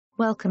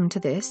Welcome to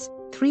this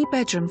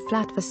 3-bedroom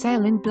flat for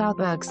sale in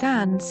Blouberg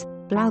Sands,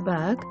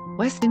 Blouberg,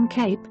 Western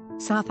Cape,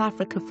 South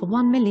Africa for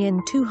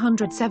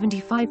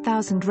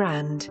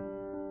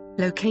R1,275,000.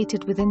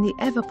 Located within the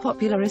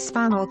ever-popular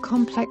Espanol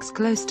complex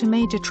close to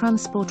major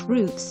transport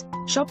routes,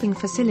 shopping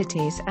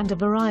facilities and a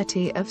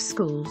variety of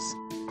schools.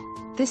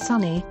 This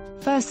sunny,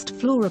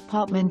 first-floor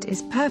apartment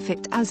is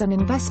perfect as an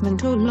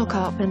investment or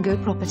lock-up-and-go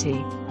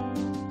property.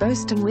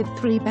 Boasting with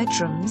 3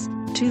 bedrooms,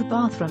 2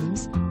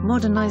 bathrooms,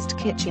 modernized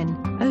kitchen,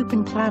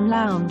 open-plan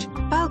lounge,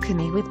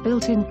 balcony with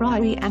built-in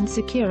braai and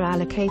secure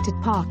allocated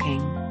parking.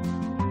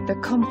 The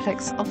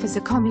complex offers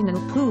a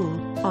communal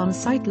pool,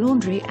 on-site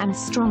laundry and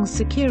strong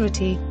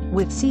security,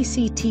 with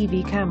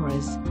CCTV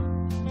cameras.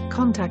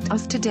 Contact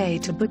us today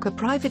to book a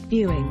private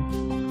viewing.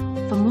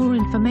 For more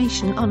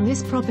information on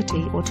this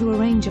property or to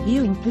arrange a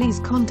viewing, please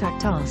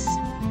contact us.